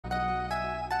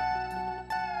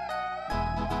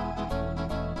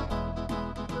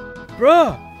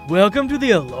Bruh, welcome to the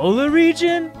Alola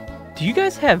Region? Do you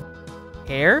guys have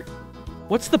hair?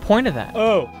 What's the point of that?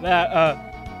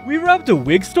 We robbed a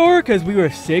wig store because we were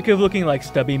sick of looking like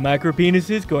stubby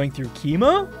micropenises going through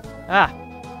chemo? Ah,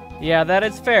 yeah, that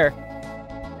is fair.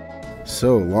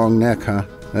 So, long neck, huh?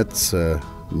 That's,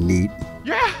 neat.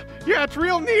 Yeah, it's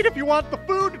real neat if you want the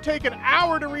food to take an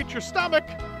hour to reach your stomach.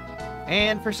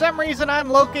 And for some reason, I'm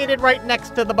located right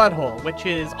next to the butthole, which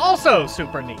is also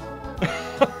super neat.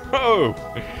 Oh,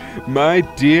 my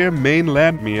dear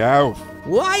mainland Meowth.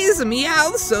 Why is a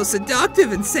Meowth so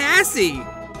seductive and sassy?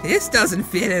 This doesn't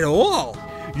fit at all.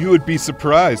 You would be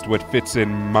surprised what fits in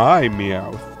my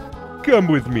Meowth. Come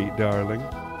with me, darling.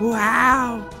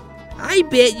 Wow. I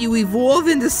bet you evolve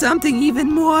into something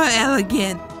even more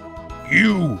elegant.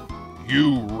 You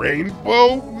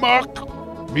rainbow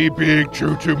muck? Me being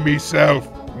true to meself,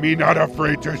 me not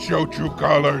afraid to show true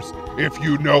colors, if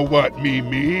you know what me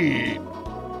mean.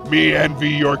 Me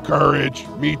envy your courage,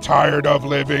 me tired of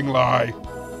living lie.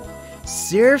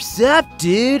 Surf's up,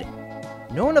 dude.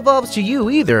 No one evolves to you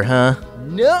either, huh?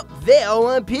 Nope, they all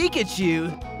want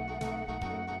Pikachu.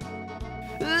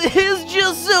 It's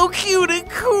just so cute and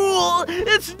cool.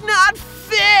 It's not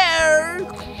fair.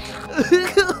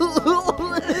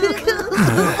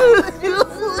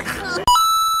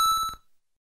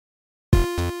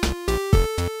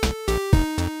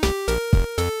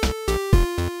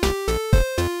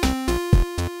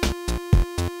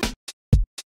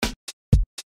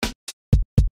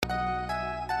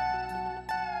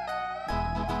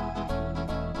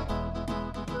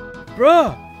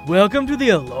 Bruh, welcome to the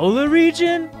Alola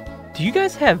Region? Do you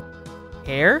guys have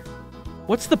hair?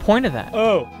 What's the point of that?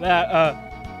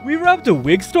 We robbed a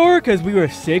wig store because we were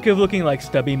sick of looking like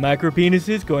stubby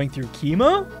micropenises going through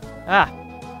chemo? Ah,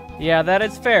 yeah, that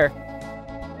is fair.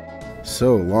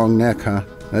 So, long neck, huh?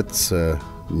 That's,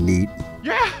 neat.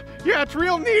 Yeah, it's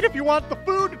real neat if you want the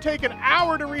food to take an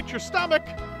hour to reach your stomach.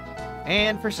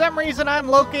 And for some reason, I'm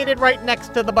located right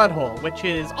next to the butthole, which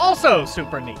is also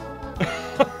super neat.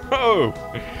 Oh,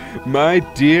 my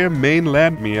dear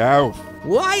mainland Meowth.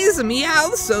 Why is a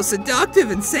Meowth so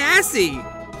seductive and sassy?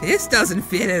 This doesn't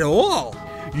fit at all.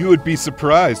 You would be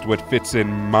surprised what fits in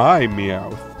my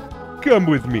Meowth. Come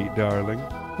with me, darling.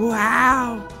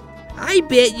 Wow. I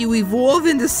bet you evolve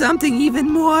into something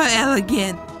even more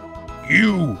elegant.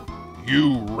 You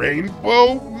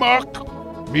rainbow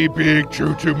muck? Me being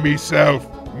true to meself,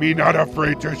 me not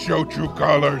afraid to show true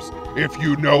colors, if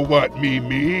you know what me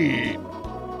mean.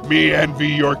 Me envy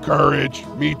your courage,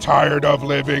 me tired of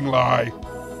living lie.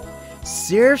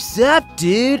 Surf's up,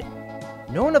 dude.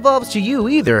 No one evolves to you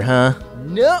either, huh?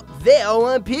 Nope, they all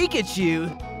want Pikachu.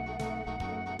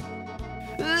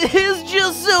 It's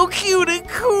just so cute and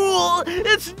cool.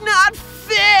 It's not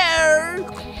fair.